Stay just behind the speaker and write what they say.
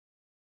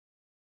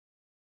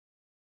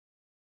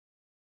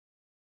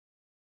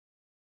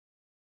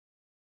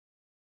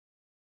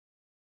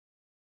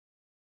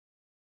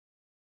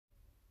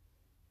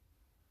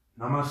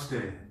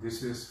Namaste,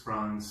 this is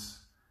Franz,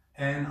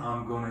 and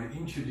I'm going to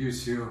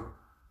introduce you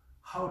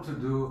how to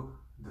do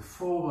the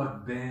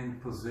forward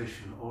bend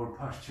position, or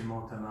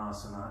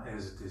Paschimottanasana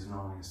as it is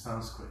known in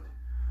Sanskrit.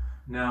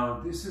 Now,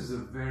 this is a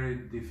very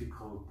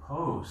difficult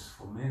pose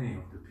for many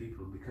of the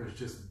people because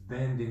just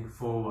bending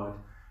forward,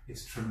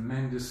 it's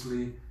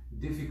tremendously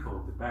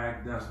difficult. The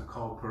back doesn't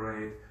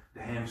cooperate,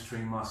 the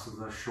hamstring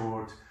muscles are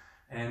short,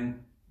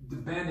 and the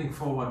bending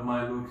forward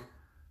might look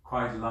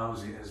quite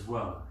lousy as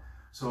well.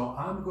 So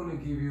I'm going to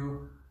give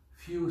you a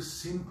few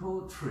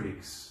simple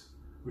tricks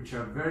which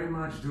are very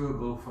much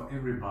doable for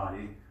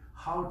everybody,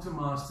 how to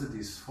master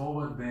this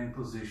forward bend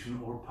position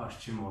or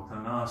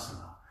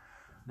Paschimottanasana.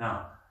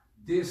 Now,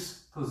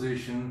 this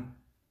position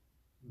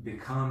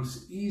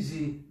becomes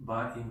easy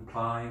by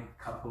applying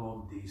a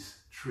couple of these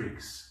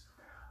tricks.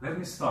 Let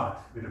me start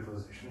with the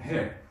position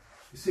here.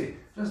 You see,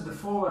 just the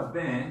forward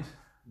bend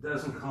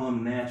doesn't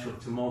come natural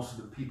to most of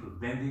the people.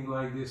 Bending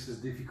like this is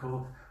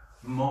difficult.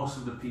 Most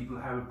of the people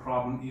have a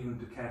problem even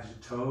to catch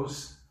the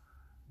toes.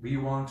 We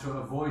want to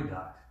avoid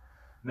that.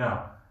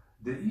 Now,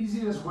 the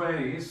easiest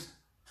way is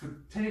to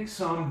take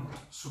some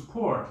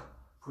support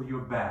for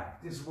your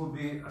back. This will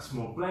be a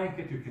small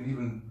blanket. You can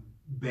even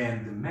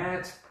bend the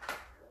mat,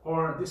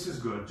 or this is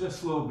good,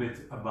 just a little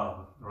bit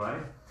above,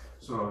 right?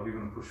 So you're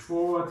going to push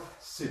forward,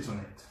 sit on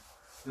it.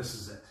 This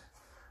is it.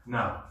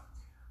 Now,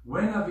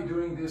 when are we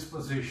doing this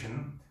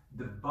position,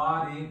 the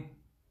body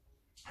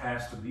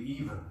has to be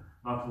even,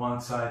 not one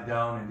side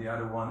down and the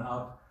other one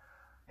up.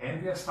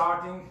 And we are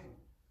starting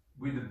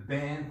with the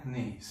bent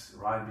knees,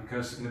 right?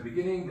 Because in the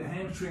beginning, the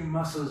hamstring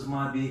muscles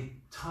might be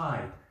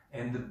tight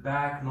and the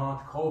back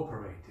not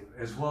cooperative,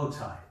 as well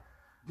tight.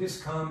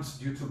 This comes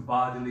due to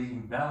bodily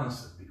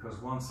imbalances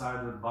because one side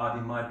of the body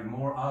might be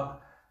more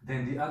up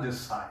than the other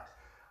side.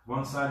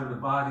 One side of the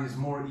body is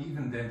more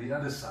even than the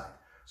other side.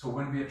 So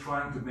when we are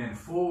trying to bend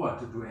forward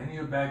to do any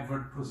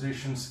backward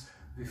positions,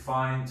 we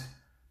find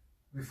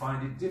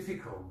it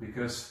difficult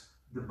because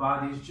the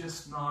body is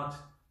just not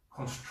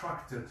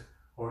constructed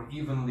or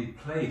evenly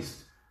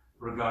placed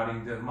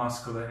regarding the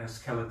muscular and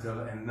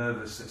skeletal and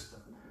nervous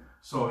system.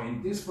 So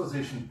in this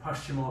position,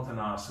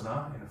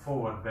 Paschimottanasana, in a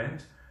forward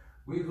bend,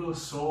 we will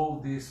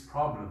solve these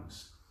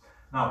problems.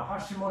 Now,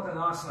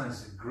 Paschimottanasana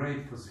is a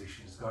great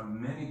position. It's got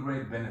many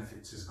great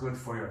benefits. It's good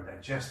for your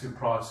digestive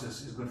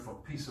process. It's good for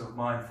peace of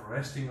mind, for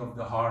resting of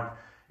the heart.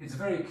 It's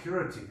very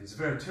curative. It's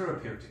very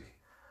therapeutic.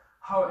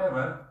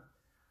 However,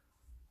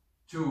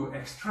 to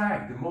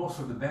extract the most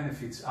of the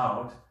benefits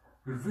out,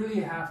 we really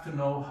have to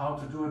know how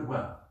to do it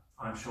well.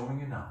 I'm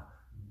showing you now.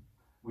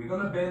 We're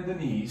going to bend the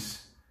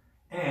knees,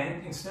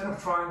 and instead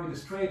of trying with the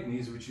straight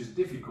knees, which is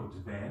difficult to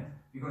bend,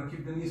 we're going to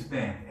keep the knees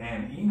bent.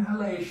 And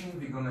inhalation,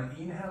 we're going to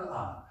inhale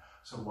up.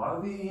 So while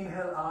we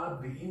inhale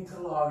up, we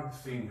interlock the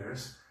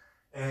fingers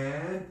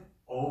and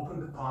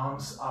open the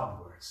palms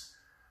upwards.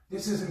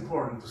 This is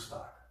important to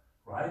start,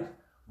 right?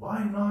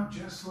 Why not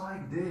just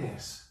like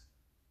this?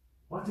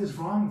 What is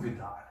wrong with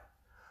that?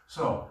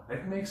 So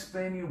let me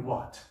explain you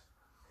what.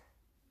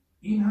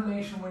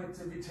 Inhalation, when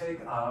we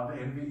take up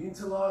and we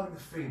interlock the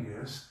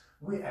fingers,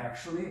 we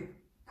actually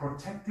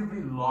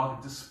protectively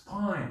lock the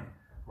spine,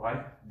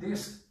 right?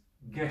 This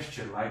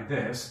gesture like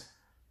this,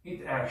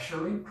 it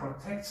actually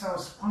protects our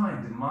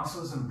spine. The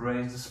muscles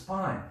embrace the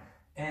spine,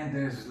 and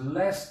there's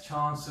less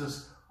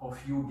chances of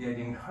you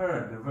getting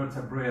hurt, the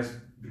vertebrae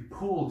be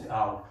pulled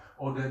out,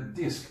 or the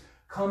disc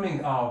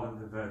coming out of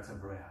the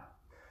vertebrae.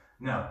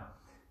 Now,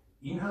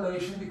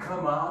 inhalation, we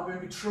come up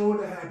and we throw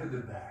the head to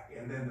the back,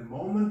 and then the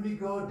moment we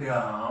go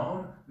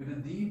down with a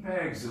deep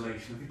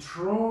exhalation, we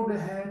throw the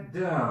head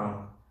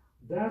down.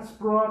 That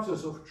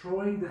process of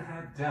throwing the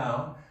head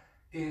down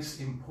is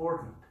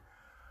important.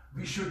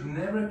 We should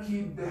never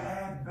keep the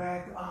head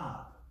back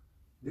up.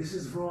 This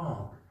is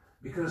wrong,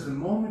 because the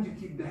moment you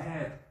keep the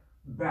head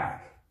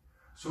back,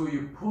 so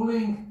you're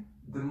pulling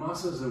the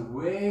muscles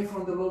away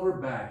from the lower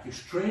back, you're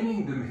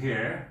straining them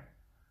here,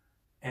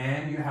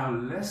 and you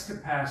have less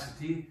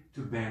capacity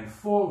to bend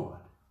forward.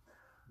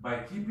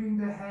 By keeping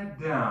the head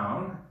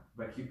down,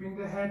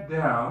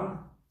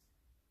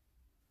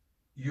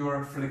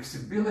 your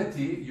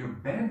flexibility, your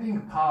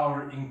bending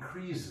power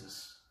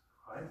increases,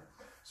 right?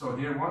 So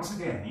here, once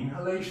again,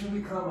 inhalation,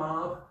 we come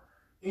up,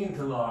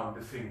 interlock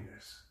the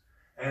fingers.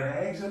 And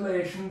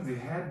exhalation, we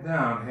head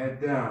down,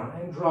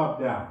 and drop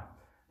down.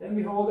 Then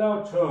we hold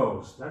our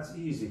toes. That's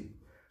easy.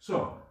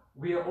 So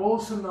we are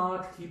also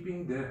not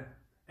keeping the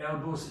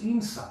elbows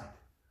inside.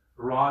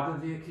 Rather,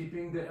 we are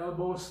keeping the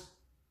elbows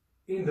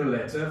in the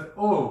letter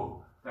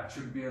O. That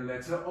should be a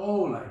letter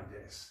O like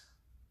this.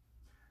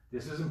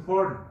 This is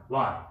important.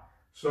 Why?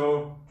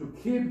 So to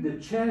keep the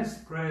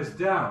chest pressed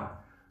down.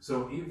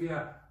 So if we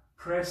are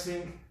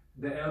pressing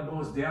the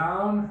elbows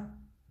down,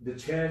 the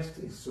chest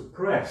is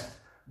suppressed.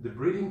 The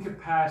breathing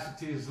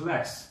capacity is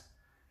less.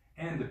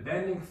 And the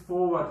bending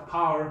forward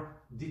power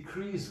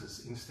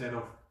decreases instead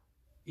of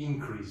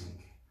increasing.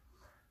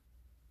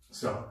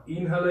 So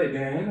inhale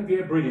again, we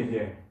are breathing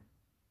here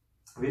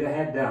with the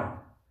head down.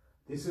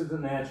 This is the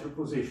natural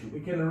position. We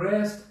can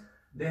rest,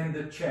 then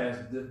the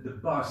chest, the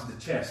bust, the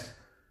chest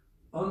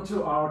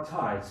onto our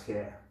thighs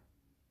here.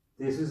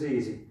 This is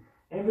easy.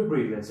 And we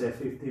breathe, let's say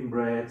 15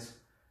 breaths.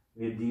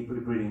 We're deeply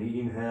breathing.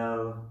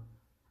 Inhale,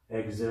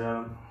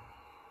 exhale.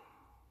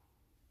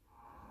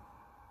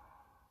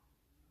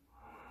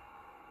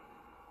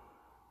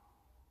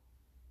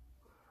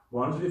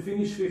 Once we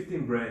finish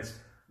 15 breaths,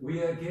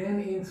 we again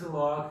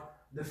interlock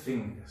the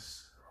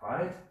fingers,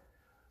 right?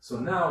 So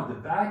now the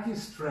back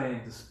is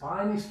straight, the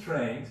spine is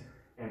straight,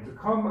 and to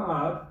come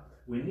up,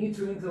 we need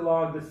to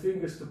interlock the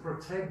fingers to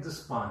protect the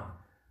spine.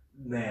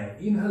 Now,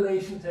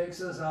 inhalation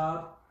takes us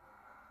up,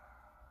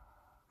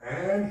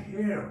 and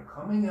here,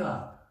 coming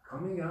up,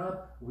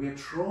 we're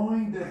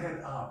throwing the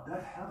head up.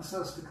 That helps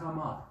us to come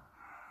up.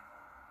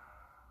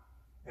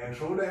 And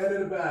throw the head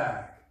at the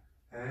back,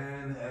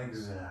 and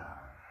exhale.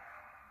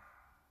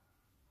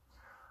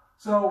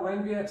 So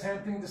when we are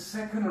attempting the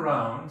second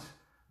round,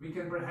 we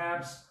can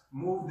perhaps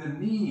move the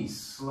knees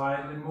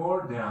slightly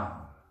more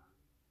down.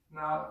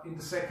 Now, in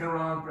the second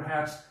round,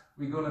 perhaps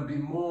we're going to be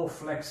more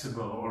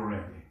flexible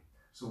already.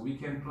 So we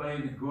can play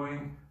by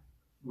going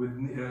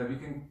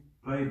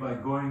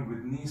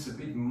with knees a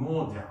bit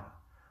more down,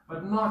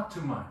 but not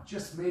too much.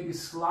 Just maybe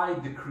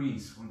slight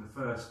decrease from the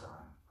first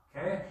time.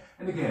 Okay?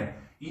 And again,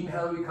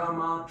 inhale, we come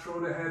out, throw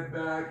the head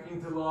back,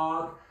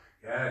 interlock.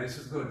 Yeah, this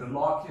is good. The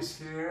lock is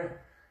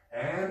here.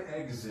 And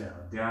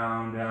exhale,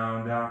 down,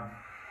 down, down.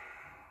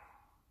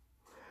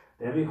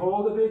 Then we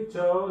hold the big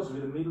toes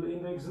with the middle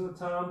index and the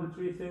thumb, the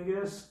 3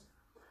 fingers.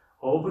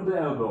 Open the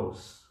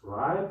elbows,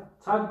 right?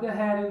 Tuck the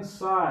head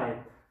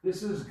inside.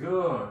 This is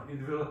good.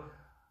 It will,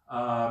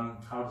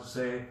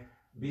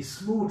 be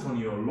smooth on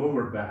your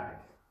lower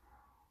back.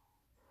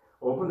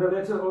 Open the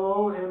letter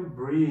O and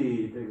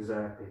breathe,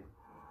 exactly.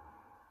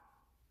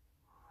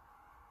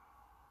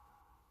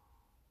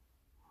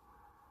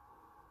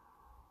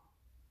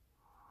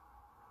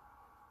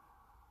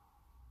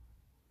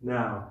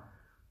 Now,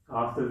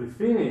 after we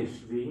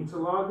finish, we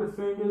interlock the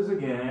fingers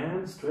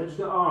again, stretch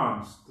the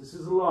arms. This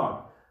is a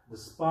lock. The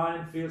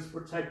spine feels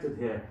protected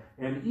here.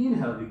 And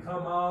inhale, we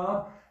come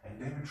up,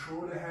 and then we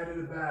throw the head at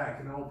the back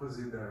in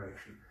opposite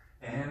direction.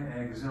 And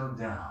exhale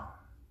down.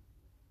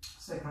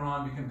 Second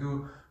round, we can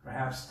do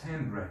perhaps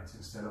 10 breaths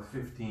instead of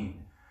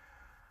 15.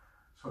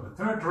 So the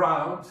third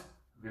round,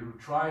 we will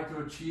try to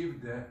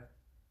achieve the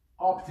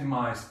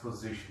optimized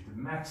position, the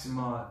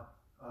maximal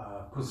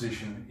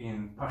position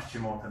in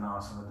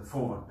Paschimottanasana, the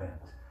forward bend.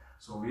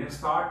 So we are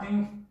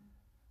starting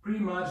pretty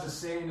much the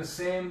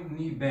same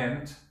knee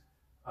bend,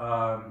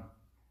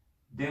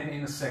 then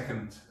in the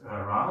second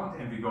round,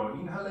 and we go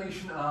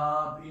inhalation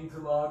up,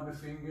 interlock the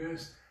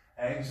fingers,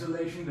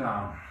 exhalation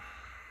down.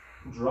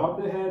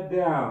 Drop the head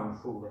down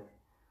fully.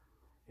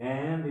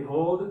 And we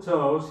hold the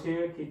toes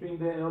here, keeping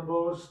the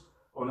elbows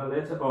on a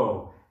letter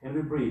O. And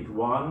we breathe.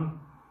 1.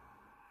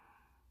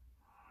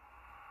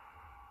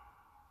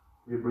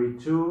 We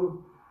breathe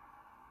 2.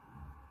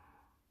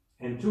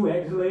 And 2,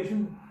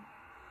 exhalation.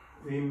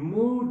 We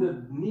move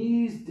the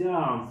knees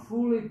down,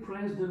 fully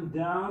press them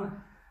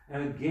down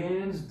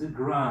against the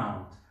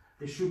ground.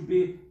 There should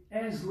be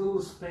as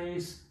little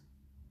space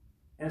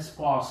as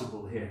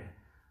possible here.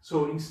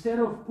 So instead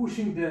of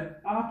pushing the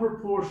upper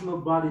portion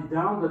of body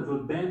down, that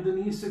will bend the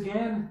knees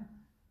again,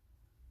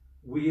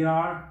 we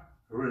are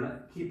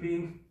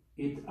keeping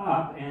it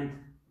up, and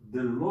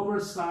the lower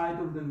side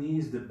of the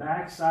knees, the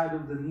back side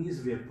of the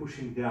knees, we are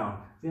pushing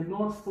down. We are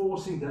not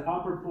forcing the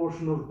upper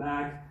portion of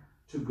back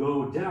to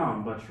go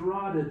down, but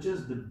rather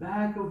just the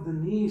back of the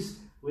knees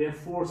we are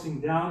forcing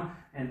down,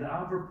 and the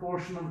upper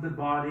portion of the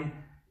body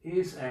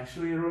is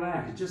actually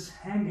relaxed, just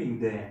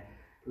hanging there.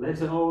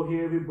 Letter O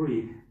here, we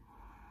breathe.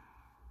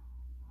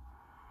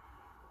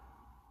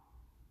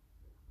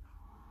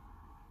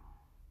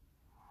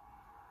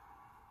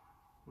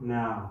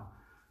 Now,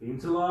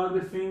 interlock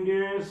the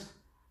fingers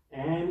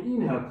and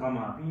inhale, come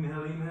up.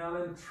 Inhale, inhale,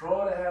 and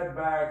throw the head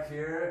back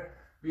here,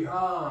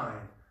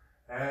 behind.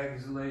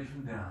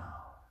 Exhalation down.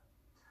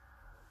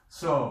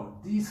 So,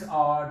 these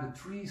are the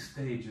 3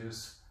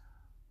 stages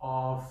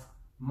of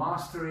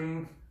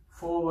mastering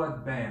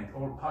forward bend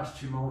or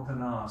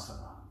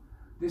Paschimottanasana.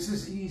 This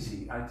is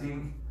easy. I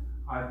think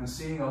I've been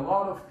seeing a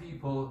lot of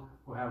people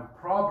who have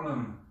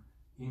problem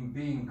in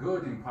being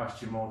good in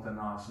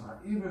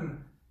Paschimottanasana,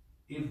 even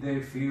if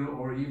they feel,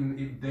 or even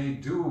if they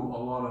do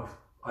a lot of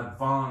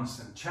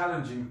advanced and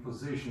challenging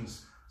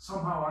positions.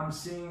 Somehow I'm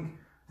seeing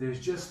there's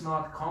just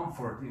not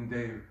comfort in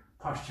their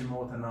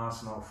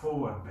Paschimottanasana or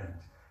forward bend.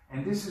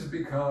 And this is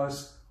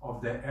because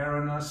of the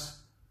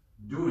erroneous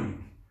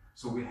doing.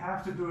 So we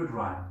have to do it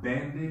right.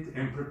 Bend it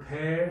and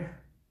prepare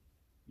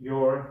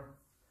your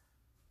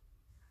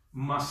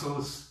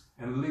muscles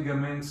and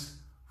ligaments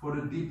for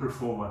the deeper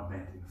forward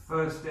bending.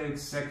 First stage,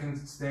 second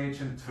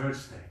stage, and third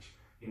stage.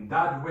 In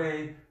that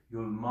way,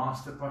 you'll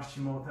master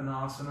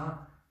Paschimottanasana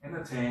and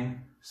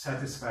attain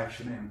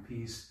satisfaction and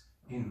peace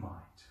in mind.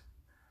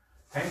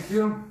 Thank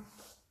you.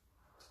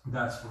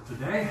 That's for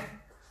today.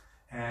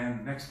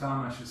 And next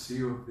time I shall see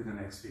you in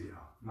the next video.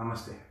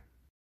 Namaste.